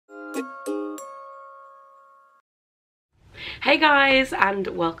Hey guys, and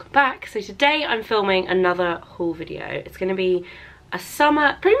welcome back. So today I'm filming another haul video. It's going to be a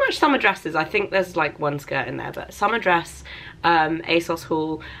summer, pretty much summer dresses. I think there's like one skirt in there, but summer dress ASOS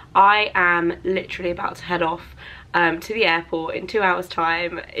haul. I am literally about to head off to the airport in 2 hours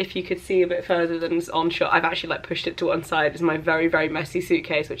time. If you could see a bit further than is on shot, I've actually like pushed it to one side. It's my very, very messy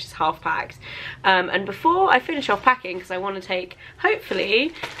suitcase, which is half packed. And before I finish off packing, because I want to take,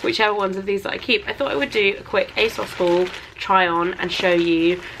 hopefully, whichever ones of these that I keep, I thought I would do a quick ASOS haul, try on, and show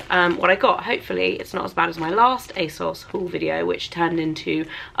you what I got. Hopefully it's not as bad as my last ASOS haul video, which turned into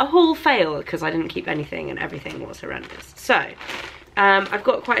a haul fail because I didn't keep anything and everything was horrendous. So I've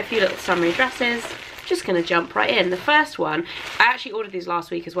got quite a few little summery dresses. Just gonna jump right in. The first one, I actually ordered these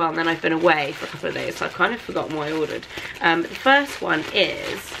last week as well, and then I've been away for a couple of days, so I've kind of forgotten what I ordered. The first one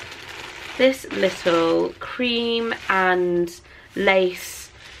is this little cream and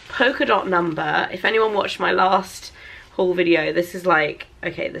lace polka dot number. If anyone watched my last haul video, this is like,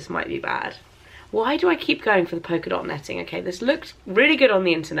 okay, this might be bad. Why do I keep going for the polka dot netting? Okay, this looked really good on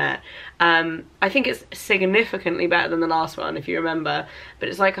the internet. I think it's significantly better than the last one, if you remember. But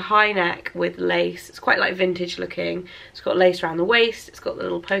it's like a high neck with lace. It's quite like vintage looking. It's got lace around the waist. It's got the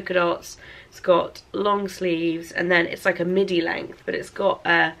little polka dots. It's got long sleeves. And then it's like a midi length, but it's got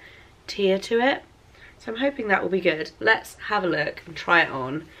a tier to it. So I'm hoping that will be good. Let's have a look and try it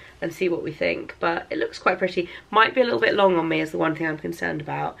on and see what we think. But it looks quite pretty. Might be a little bit long on me is the one thing I'm concerned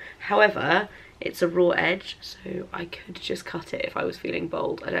about. However, it's a raw edge, so I could just cut it if I was feeling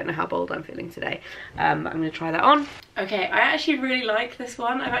bold. I don't know how bold I'm feeling today. I'm going to try that on. Okay, I actually really like this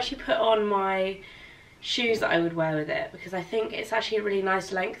one. I've actually put on my shoes that I would wear with it because I think it's actually a really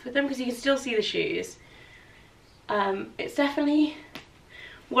nice length with them because you can still see the shoes. It's definitely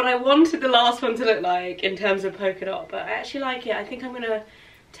what I wanted the last one to look like in terms of polka dot, but I actually like it. I think I'm going to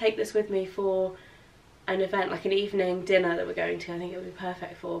take this with me for an event, like an evening dinner that we're going to. I think it would be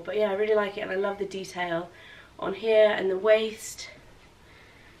perfect for. But yeah, I really like it, and I love the detail on here and the waist.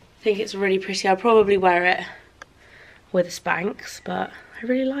 I think it's really pretty. I'll probably wear it with Spanx, but I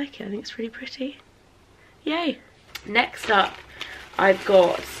really like it. I think it's really pretty. Yay! Next up, I've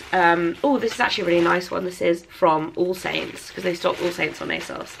got oh, this is actually a really nice one. This is from All Saints, because they stock All Saints on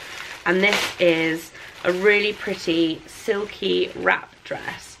ASOS, and this is a really pretty silky wrap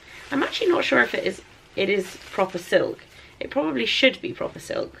dress. I'm actually not sure if it is proper silk. It probably should be proper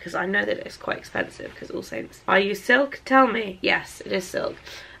silk because I know that it's quite expensive because All Saints. Are you silk? Tell me. Yes, it is silk.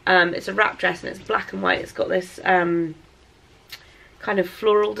 It's a wrap dress and it's black and white. It's got this kind of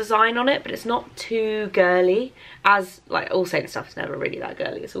floral design on it, but it's not too girly. As like All Saints stuff is never really that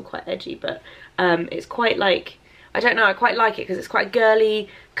girly. It's all quite edgy, but it's quite like, I don't know, I quite like it because it's quite a girly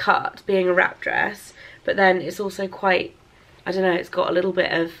cut being a wrap dress, but then it's also quite, I don't know, it's got a little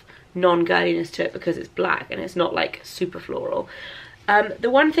bit of non-girliness to it because it's black and it's not like super floral. The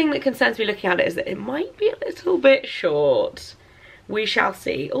one thing that concerns me looking at it is that it might be a little bit short. We shall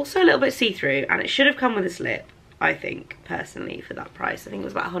see. Also a little bit see-through, and it should have come with a slip, I think, personally, for that price. I think it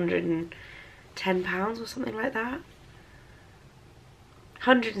was about £110 or something like that.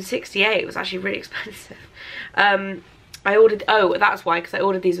 168 was actually really expensive. I ordered, oh, that's why, because I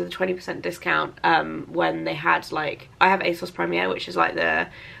ordered these with a 20% discount when they had, like, I have ASOS Premier, which is like the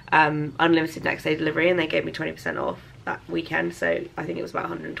unlimited next day delivery, and they gave me 20% off that weekend, so I think it was about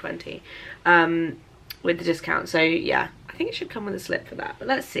 120 with the discount. So yeah, I think it should come with a slip for that, but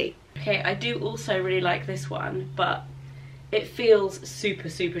let's see. Okay, I do also really like this one, but it feels super,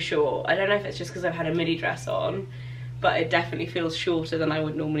 super short. I don't know if it's just because I've had a midi dress on, but it definitely feels shorter than I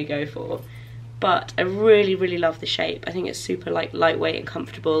would normally go for. But I really, really love the shape. I think it's super like lightweight and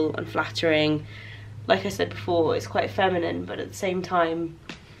comfortable and flattering. Like I said before, it's quite feminine, but at the same time,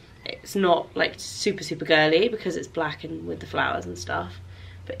 it's not like super, super girly because it's black and with the flowers and stuff.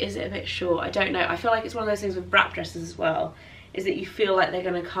 But is it a bit short? I don't know. I feel like it's one of those things with wrap dresses as well, is that you feel like they're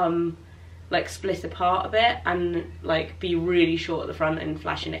gonna come like split apart a bit and like be really short at the front and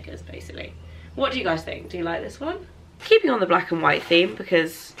flashy knickers, basically. What do you guys think? Do you like this one? Keeping on the black and white theme,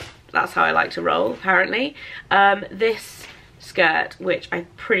 because that's how I like to roll, apparently. This skirt, which I'm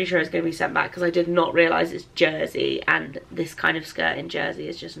pretty sure is going to be sent back because I did not realise it's jersey, and this kind of skirt in jersey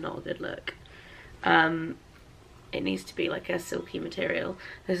is just not a good look. It needs to be like a silky material.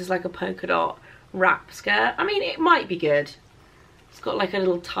 This is like a polka dot wrap skirt. I mean, it might be good. It's got like a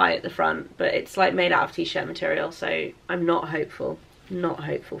little tie at the front, but it's like made out of t-shirt material, so I'm not hopeful. Not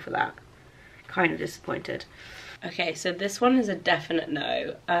hopeful for that. Kind of disappointed. Okay, so this one is a definite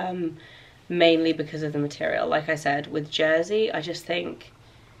no, mainly because of the material. Like I said, with jersey, I just think,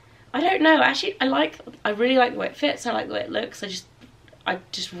 I don't know, actually I really like the way it fits, I like the way it looks, I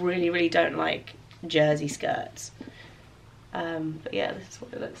just really, really don't like jersey skirts. But yeah, this is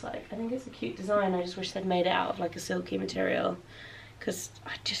what it looks like. I think it's a cute design. I just wish they'd made it out of like a silky material, because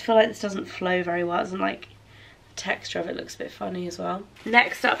I just feel like this doesn't flow very well, and like the texture of it looks a bit funny as well.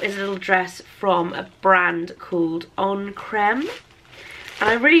 Next up is a little dress from a brand called On Creme. And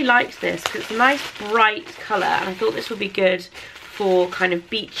I really liked this because it's a nice bright colour, and I thought this would be good for kind of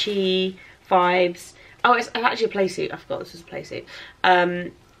beachy vibes. Oh, it's actually a play suit. I forgot this was a play suit.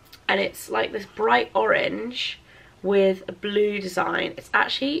 And it's like this bright orange with a blue design. It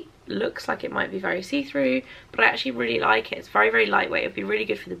actually looks like it might be very see-through, but I actually really like it. It's very, very lightweight. It'd be really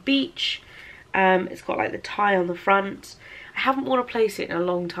good for the beach. It's got like the tie on the front. I haven't worn a play suit in a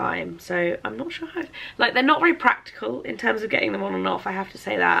long time, so I'm not sure how... Like, they're not very practical in terms of getting them on and off, I have to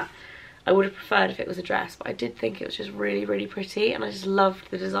say that. I would have preferred if it was a dress, but I did think it was just really, really pretty, and I just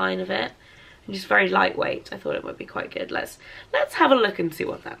loved the design of it. And just very lightweight. I thought it would be quite good. Let's have a look and see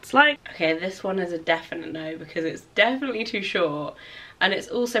what that's like. Okay, this one is a definite no, because it's definitely too short, and it's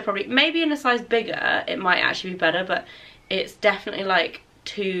also probably, maybe in a size bigger, it might actually be better, but it's definitely like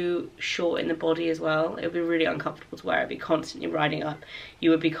too short in the body as well. It would be really uncomfortable to wear. It'd be constantly riding up.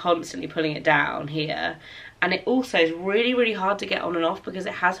 You would be constantly pulling it down here, and it also is really, really hard to get on and off because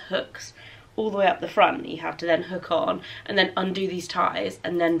it has hooks all the way up the front that you have to then hook on and then undo these ties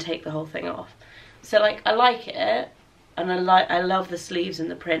and then take the whole thing off. So like, I like it, and I love the sleeves and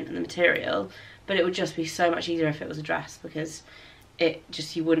the print and the material, but it would just be so much easier if it was a dress, because it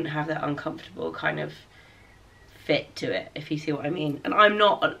just, you wouldn't have that uncomfortable kind of fit to it, if you see what I mean. And I'm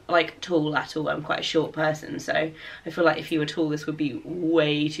not like tall at all. I'm quite a short person, so I feel like if you were tall, this would be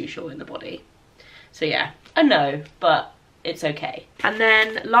way too short in the body. So yeah, a no, but it's okay. And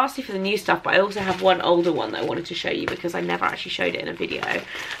then lastly for the new stuff, but I also have one older one that I wanted to show you because I never actually showed it in a video,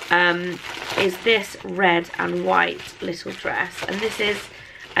 is this red and white little dress. And this is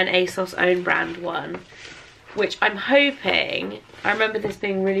an ASOS own brand one, which I'm hoping, I remember this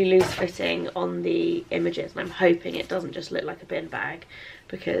being really loose fitting on the images, and I'm hoping it doesn't just look like a bin bag,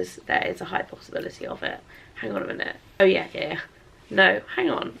 because there is a high possibility of it. Hang on a minute. Oh yeah, yeah. No,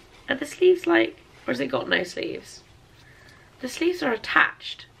 hang on. Are the sleeves like, or has it got no sleeves? The sleeves are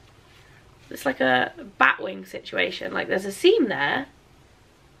attached. It's like a batwing situation. Like, there's a seam there.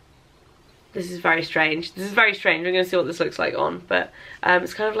 This is very strange. This is very strange. We're going to see what this looks like on. But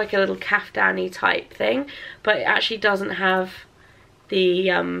it's kind of like a little kaftan-y type thing. But it actually doesn't have the...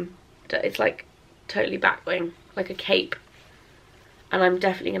 it's like totally batwing. Like a cape. And I'm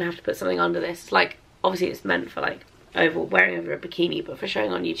definitely going to have to put something under this. Like, obviously it's meant for like wearing over a bikini. But for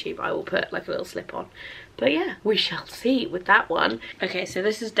showing on YouTube, I will put like a little slip on. But yeah, we shall see with that one. Okay, so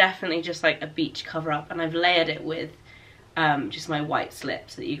this is definitely just like a beach cover up. And I've layered it with just my white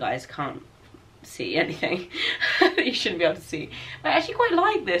slips so that you guys can't see anything that you shouldn't be able to see. I actually quite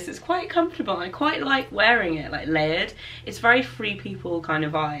like this. It's quite comfortable. I quite like wearing it like layered. It's very Free People kind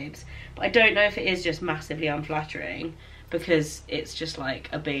of vibes, but I don't know if it is just massively unflattering because it's just like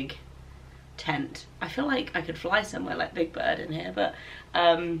a big tent. I feel like I could fly somewhere like Big Bird in here, but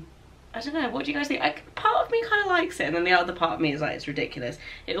I don't know, what do you guys think? Part of me kind of likes it, and then the other part of me is like, it's ridiculous.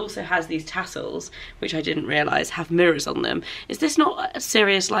 It also has these tassels, which I didn't realise have mirrors on them. Is this not a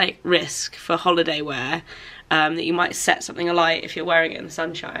serious like risk for holiday wear, that you might set something alight if you're wearing it in the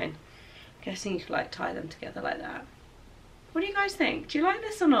sunshine? I'm guessing you could like tie them together like that. What do you guys think? Do you like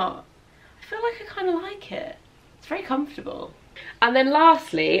this or not? I feel like I kind of like it. It's very comfortable. And then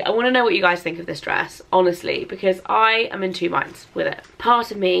lastly, I want to know what you guys think of this dress, honestly, because I am in two minds with it.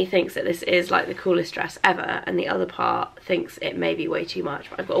 Part of me thinks that this is like the coolest dress ever, and the other part thinks it may be way too much.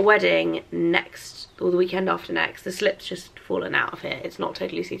 But I've got a wedding next, or the weekend after next. The slip's just fallen out of it. It's not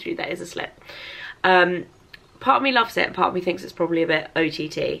totally see-through, there is a slip. Part of me loves it, and part of me thinks it's probably a bit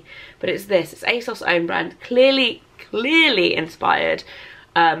OTT. But it's this, it's ASOS own brand, clearly inspired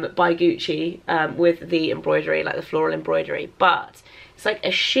by Gucci, with the embroidery, like the floral embroidery, but it's like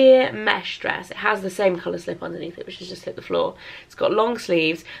a sheer mesh dress. It has the same colour slip underneath it, which has just hit the floor. It's got long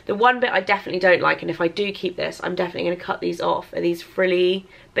sleeves. The one bit I definitely don't like, and if I do keep this, I'm definitely going to cut these off, are these frilly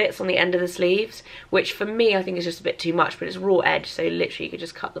bits on the end of the sleeves, which for me I think is just a bit too much, but it's raw edge, so literally you could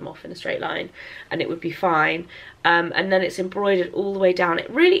just cut them off in a straight line and it would be fine. And then it's embroidered all the way down. It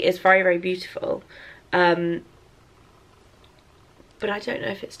really is very, very beautiful. But I don't know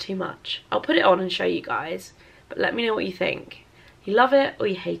if it's too much. I'll put it on and show you guys, but let me know what you think. You love it or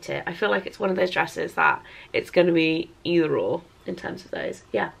you hate it. I feel like it's one of those dresses that it's going to be either or in terms of those.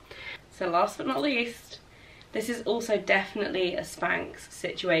 Yeah. So last but not least, this is also definitely a Spanx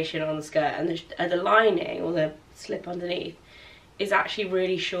situation on the skirt, and the lining, or the slip underneath, is actually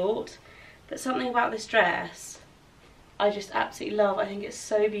really short. But something about this dress I just absolutely love. I think it's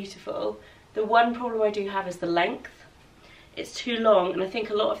so beautiful. The one problem I do have is the length. it's too long, and I think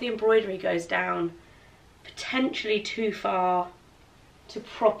a lot of the embroidery goes down potentially too far to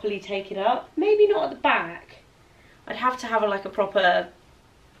properly take it up. Maybe not at the back. I'd have to have a proper,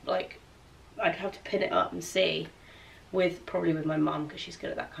 like, I'd have to pin it up and see, probably with my mum, because she's good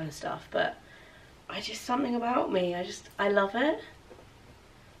at that kind of stuff. But something about me, I love it.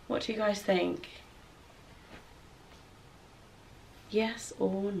 What do you guys think? Yes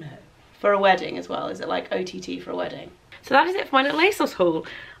or no? For a wedding as well, is it like OTT for a wedding? So that is it for my little ASOS haul.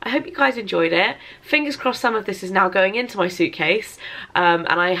 I hope you guys enjoyed it. Fingers crossed some of this is now going into my suitcase, and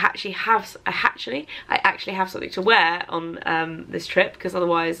I actually have something to wear on this trip, because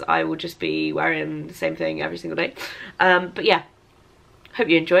otherwise I will just be wearing the same thing every single day. But yeah, hope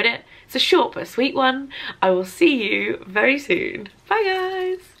you enjoyed it. It's a short but a sweet one. I will see you very soon. Bye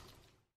guys.